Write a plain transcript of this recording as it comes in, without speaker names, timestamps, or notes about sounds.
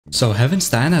So Heaven's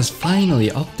Stand has finally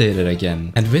updated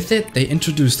again, and with it they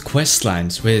introduced quest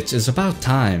lines, which is about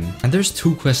time. And there's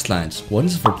two quest lines,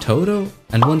 one's for Todo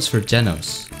and one's for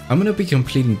Genos. I'm gonna be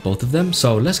completing both of them,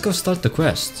 so let's go start the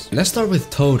quests. Let's start with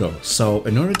Todo. So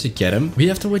in order to get him, we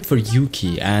have to wait for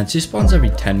Yuki, and she spawns every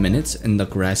 10 minutes in the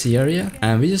grassy area,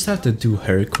 and we just have to do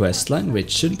her quest line, which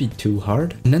shouldn't be too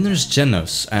hard. And then there's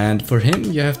Genos, and for him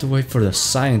you have to wait for the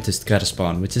scientist gotta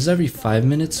spawn, which is every 5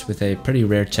 minutes with a pretty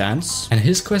rare chance. And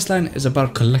his quest line is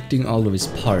about collecting all of his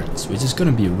parts, which is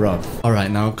gonna be rough.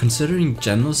 Alright, now considering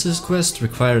Genos' quest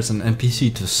requires an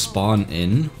NPC to spawn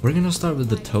in, we're gonna start with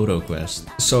the Todo quest.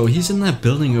 So he's in that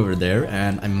building over there,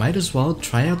 and I might as well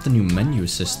try out the new menu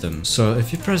system. So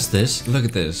if you press this, look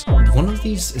at this. One of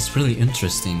these is really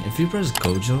interesting. If you press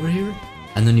Goj over here,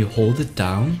 and then you hold it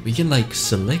down, we can like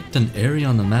select an area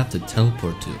on the map to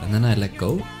teleport to, and then I let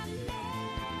go.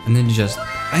 And then you just,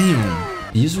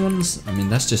 bam! These ones, I mean,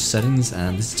 that's just settings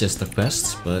and this is just the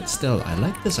quests, but still, I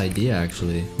like this idea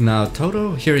actually. Now,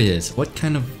 Todo, here he is. What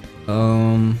kind of,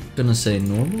 gonna say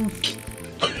normal?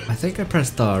 I think I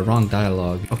pressed the wrong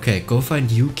dialogue. Okay, go find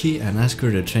Yuki and ask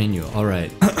her to train you.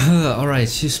 Alright. Alright,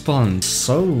 she spawned.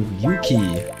 So,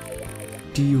 Yuki,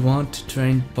 do you want to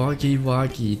train Boggy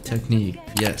Woggy technique?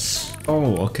 Yes.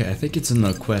 Oh, okay, I think it's in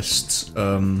the quests.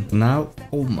 Now,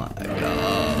 oh my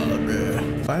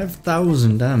god.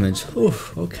 5,000 damage. Whew,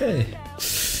 okay.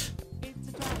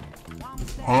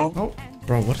 Huh? Oh.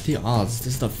 Bro, what are the odds?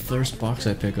 This is the first box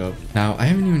I pick up. Now, I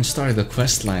haven't even started the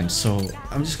quest line, so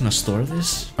I'm just gonna store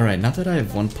this. Alright, now that I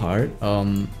have one part,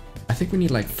 I think we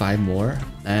need like 5 more,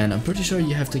 and I'm pretty sure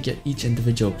you have to get each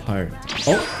individual part.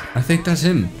 Oh, I think that's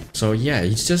him. So yeah,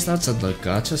 he's just outside the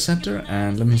gacha center,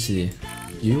 and let me see.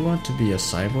 Do you want to be a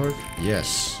cyborg?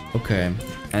 Yes. Okay.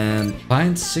 And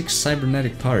find 6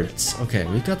 cybernetic parts. Okay,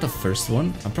 we got the first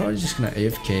one. I'm probably just gonna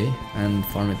AFK and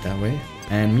farm it that way.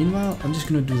 And meanwhile, I'm just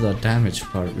gonna do the damage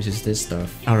part, which is this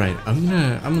stuff. Alright, I'm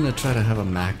gonna try to have a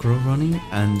macro running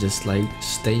and just like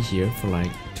stay here for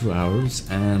like 2 hours,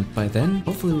 and by then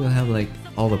hopefully we'll have like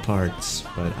all the parts,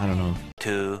 but I don't know.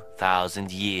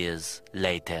 2,000 years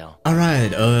later.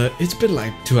 Alright, it's been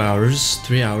like 2 hours,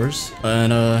 3 hours,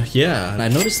 and yeah, I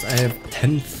noticed I have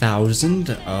 10,000.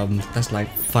 That's like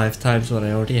 5 times what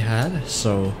I already had,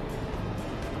 so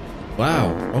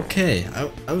wow, okay,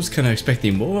 I was kind of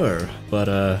expecting more, but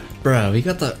bruh, we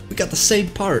got the same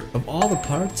part. Of all the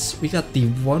parts, we got the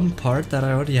one part that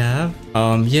I already have.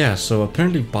 Yeah, so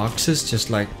apparently boxes just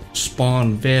like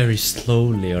spawn very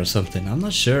slowly or something, I'm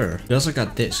not sure. We also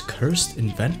got this cursed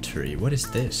inventory. What is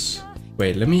this?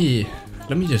 Wait, let me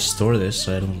just store this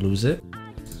so I don't lose it.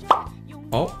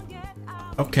 Oh,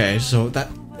 okay, so that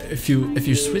if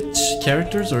you switch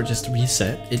characters or just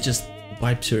reset, it just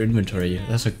wipes your inventory.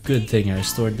 That's a good thing I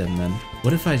stored them then.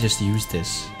 What if I just use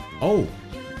this? Oh,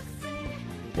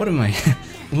 what am I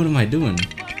what am I doing?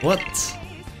 What?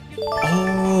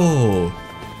 Oh,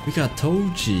 we got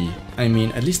Toji. I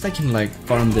mean, at least I can like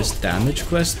farm this damage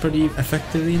quest pretty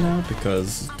effectively now,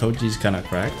 because Toji's kind of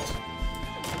cracked.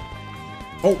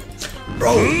 Oh,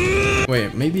 bro.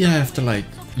 Wait, maybe I have to like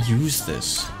use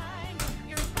this.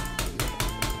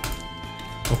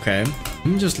 Okay,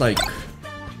 I'm just like,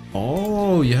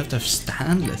 oh, you have to have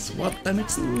standless. What? That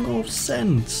makes no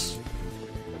sense.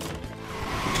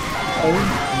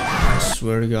 Oh, I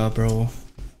swear to God, bro.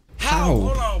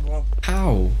 How?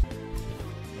 How?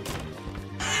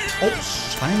 Oh,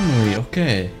 finally.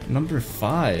 Okay, number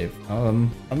 5.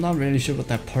 I'm not really sure what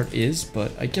that part is,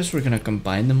 but I guess we're gonna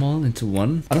combine them all into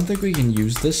one. I don't think we can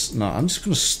use this. No, I'm just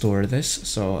gonna store this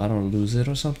so I don't lose it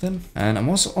or something. And I'm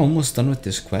also almost done with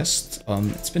this quest.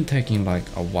 It's been taking like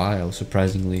a while,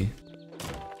 surprisingly.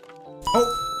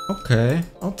 Oh, okay,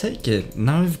 I'll take it.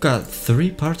 Now we've got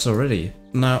 3 parts already.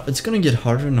 Now it's gonna get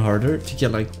harder and harder to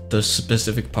get like the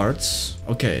specific parts.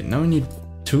 Okay, now we need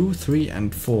 2, 3,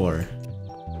 and 4.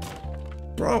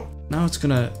 Bro, now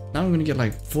I'm gonna get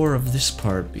like 4 of this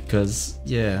part, because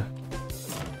yeah,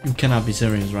 you cannot be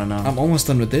serious right now. I'm almost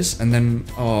done with this, and then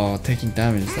taking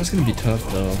damage, that's gonna be tough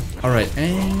though. Alright,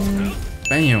 and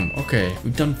bam. Okay,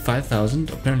 we've done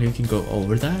 5,000. Apparently we can go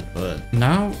over that, but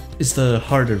now is the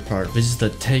harder part, which is the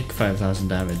take 5,000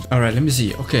 damage. Alright, let me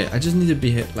see. Okay, I just need to be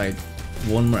hit like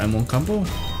 1 more M1 combo.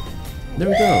 There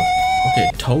we go. Okay,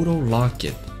 Todo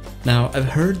Locket. Now, I've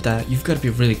heard that you've got to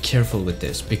be really careful with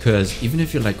this, because even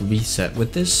if you like reset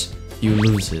with this, you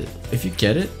lose it. If you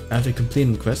get it after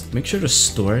completing the quest, make sure to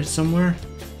store it somewhere.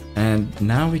 And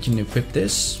now we can equip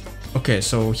this. Okay,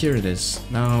 so here it is.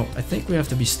 Now, I think we have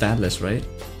to be statless, right?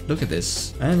 Look at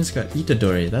this. And it's got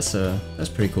Itadori. That's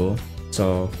pretty cool.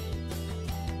 So,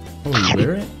 oh, we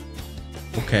wear it?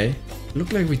 Okay.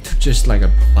 Looked like we took just like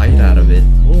a bite out of it.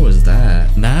 Oh,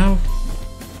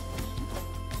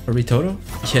 Are we Todo?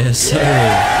 Yes,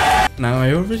 sir. Now,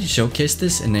 I already showcased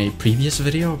this in a previous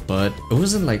video, but it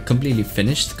wasn't like completely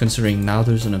finished considering now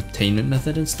there's an obtainment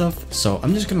method and stuff. So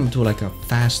I'm just gonna do like a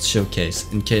fast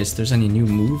showcase in case there's any new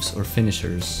moves or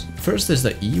finishers. First there's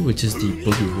the E, which is the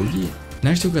Boogie Woogie.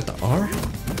 Next we got the R.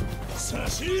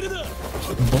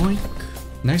 Boink.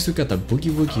 Next we got the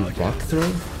Boogie Woogie Rock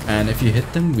Throw. And if you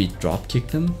hit them, we drop kick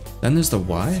them. Then there's the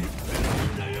Y.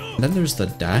 Then there's the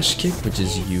Dash Kick, which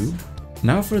is U.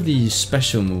 Now for the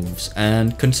special moves,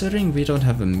 and considering we don't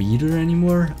have a meter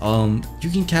anymore,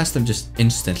 you can cast them just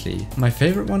instantly. My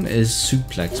favorite one is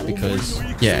Suplex because,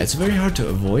 yeah, it's very hard to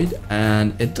avoid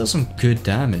and it does some good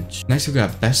damage. Next we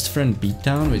got Best Friend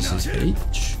Beatdown, which is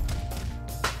H.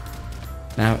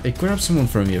 Now it grabs someone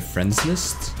from your friends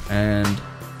list and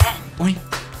boink.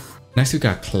 Next we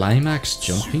got Climax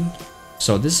Jumping.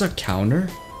 So this is a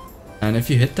counter, and if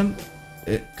you hit them,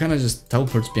 it kind of just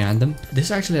teleports behind them. This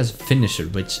actually has a finisher,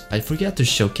 which I forgot to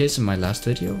showcase in my last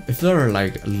video. If they're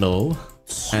like low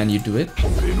and you do it,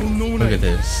 look at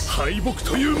this.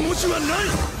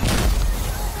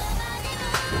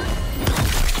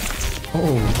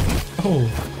 Oh.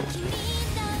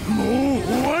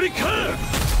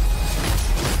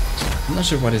 I'm not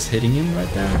sure what is hitting him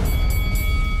right there.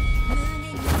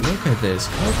 Look at this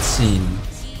cutscene.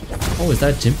 Oh, is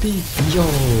that Jimpy? Yo.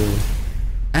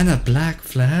 And a black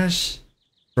flash?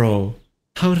 Bro,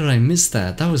 how did I miss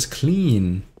that? That was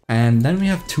clean. And then we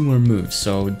have two more moves.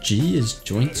 So G is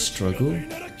Joint Struggle.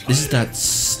 This is that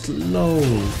slow.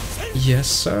 Yes,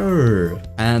 sir.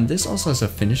 And this also has a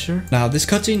finisher. Now, this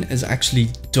cutscene is actually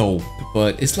dope,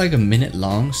 but it's like a minute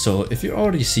long. So if you've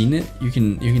already seen it, you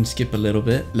can skip a little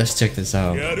bit. Let's check this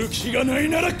out. I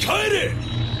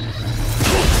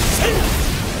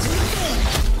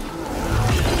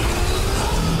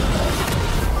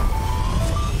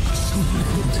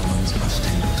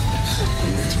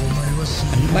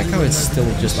like how it's still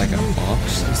just like a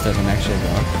box instead of an actual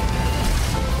rock.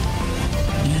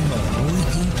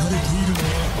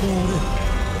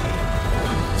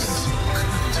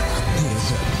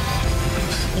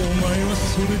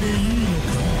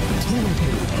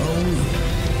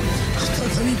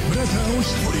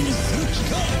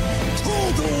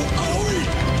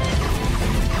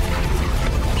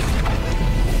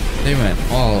 They went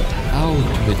all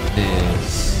out with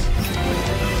this.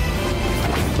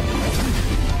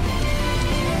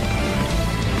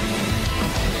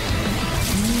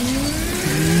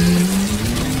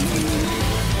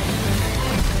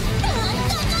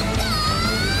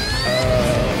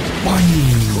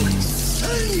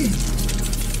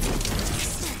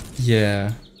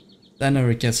 Yeah, that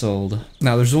never gets old.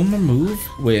 Now there's one more move,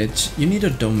 which you need a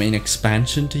domain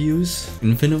expansion to use.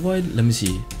 Infinite Void? Let me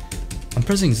see. I'm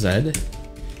pressing Z.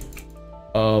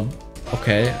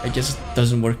 Okay, I guess it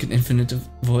doesn't work in Infinite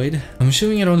Void. I'm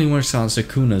assuming it only works on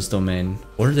Sukuna's domain.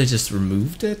 Or they just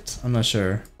removed it? I'm not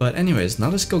sure. But anyways, now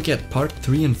let's go get part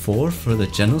 3 and 4 for the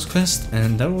Genos quest,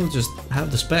 and then we'll just have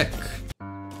the spec.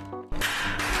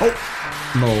 Oh!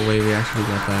 No way, we actually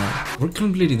got that. We're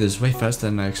completing this way faster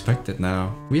than I expected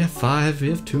now. We have 5, we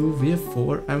have 2, we have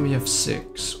 4, and we have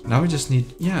 6. Now we just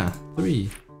need, yeah, 3.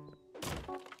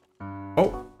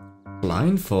 Oh,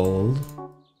 blindfold.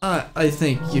 I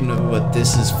think you know what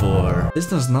this is for. This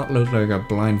does not look like a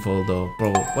blindfold though,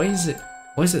 bro. Why is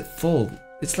it fold?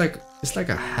 It's like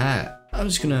a hat. I'm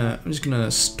just gonna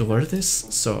store this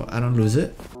so I don't lose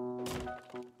it.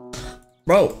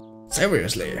 Bro,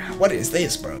 seriously, what is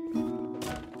this, bro?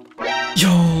 Yo,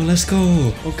 let's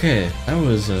go. Okay, that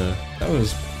was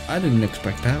I didn't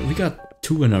expect that. We got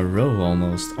 2 in a row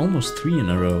almost 3 in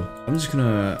a row. I'm just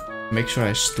gonna make sure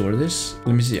I store this.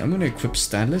 Let me see, I'm gonna equip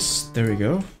status. There we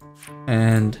go.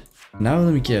 And now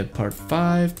let me get part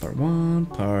 5, part 1,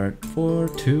 part 4,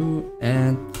 2,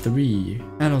 and 3.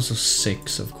 And also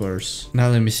 6, of course. Now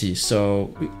let me see,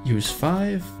 so we use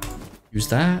 5, use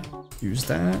that, use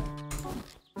that,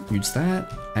 use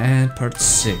that, and part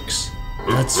 6.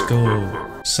 Let's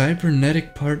go.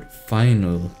 Cybernetic part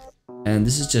final. And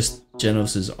this is just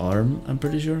Genos' arm, I'm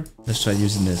pretty sure. Let's try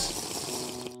using this.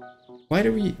 Why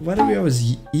do we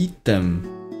always eat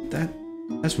them?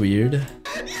 That's weird.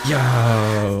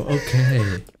 Yo,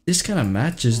 okay. This kind of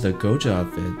matches the Gojo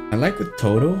outfit. I like with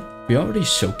Todo, we already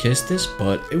showcased this,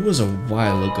 but it was a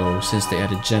while ago since they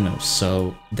added Genos,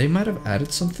 so they might have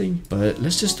added something, but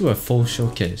let's just do a full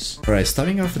showcase. Alright,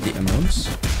 starting off with the emotes.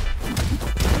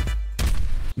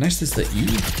 Next is the E,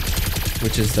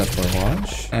 which is the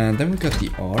barrage, and then we got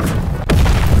the R.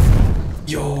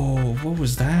 Yo, what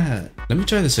was that? Let me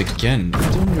try this again.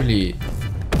 I don't really...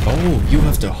 Oh, you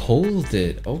have to hold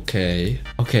it. Okay.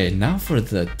 Okay, now for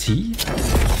the T.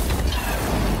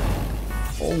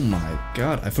 Oh my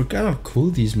god, I forgot how cool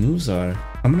these moves are.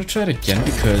 I'm gonna try it again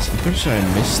because I'm pretty sure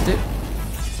I missed it.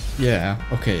 Yeah,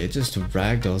 okay, it just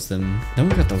ragdolls them. Then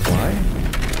we got the Y.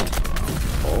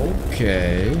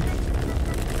 Okay.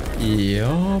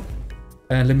 Yup.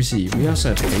 And let me see, we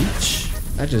also have H.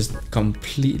 I just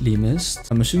completely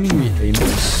missed. I'm assuming we aim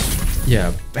this.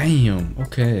 Yeah, bam.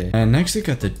 Okay. And next we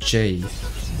got the J.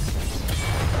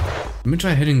 Let me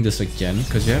try hitting this again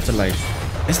because you have to like,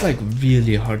 it's like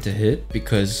really hard to hit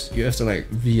because you have to like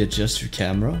readjust your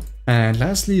camera. And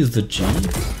lastly is the G.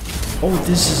 Oh,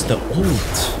 this is the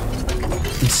ult.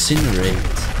 Incinerate.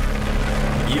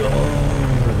 Yo,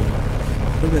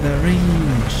 look at that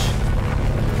range.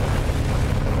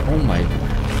 Oh my.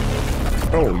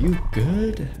 Bro, you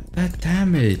good? That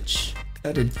damage.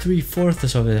 That did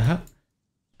 3/4 of it. Huh?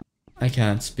 I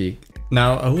can't speak.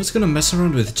 Now, I was gonna mess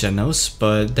around with Genos,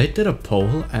 but they did a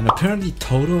poll, and apparently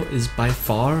Todo is by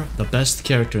far the best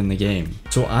character in the game.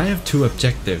 So I have two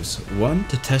objectives. One,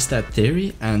 to test that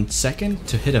theory, and second,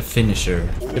 to hit a finisher.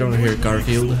 Get over here,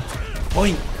 Garfield.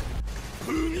 Oink!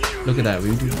 Look at that,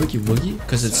 we do woogie woogie,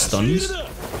 because it stuns.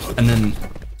 And then,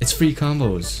 it's free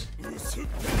combos.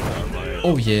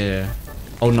 Oh yeah.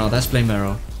 Oh no, that's Flame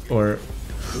Arrow. Or...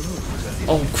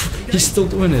 Oh, he's still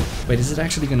doing it. Wait, is it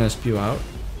actually gonna spew out?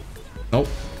 Nope.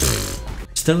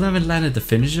 Still haven't landed the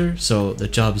finisher, so the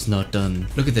job is not done.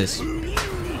 Look at this.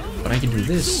 But I can do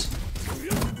this.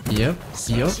 Yep,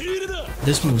 yep.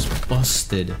 This move's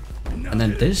busted. And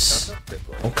then this.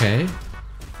 Okay.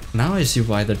 Now I see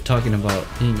why they're talking about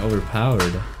being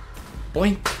overpowered.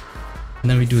 Boink. And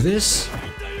then we do this.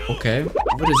 Okay.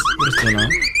 What is going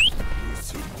on?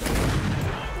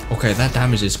 Okay, that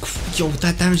damage is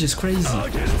that damage is crazy.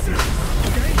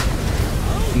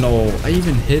 No, I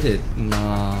even hit it.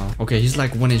 Nah. Okay, he's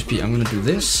like 1 HP. I'm gonna do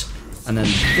this. And then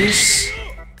this.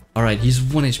 Alright, he's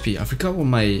 1 HP. I forgot what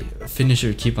my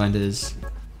finisher keybind is.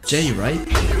 J, right?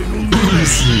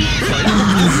 Easy.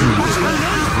 Easy.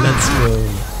 Let's go.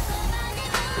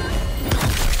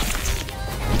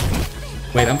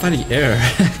 Wait, I'm fighting air.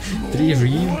 Did he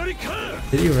read?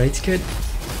 Did he rage quit?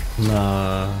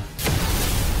 Nah.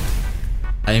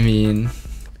 I mean,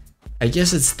 I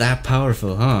guess it's that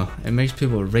powerful, huh? It makes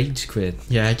people rage quit.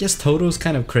 Yeah, I guess Todo's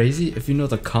kind of crazy if you know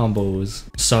the combos.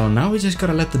 So now we just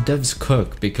gotta let the devs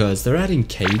cook because they're adding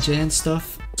KJ and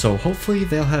stuff. So hopefully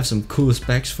they'll have some cool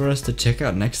specs for us to check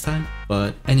out next time.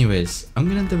 But anyways, I'm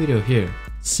gonna end the video here.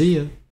 See ya!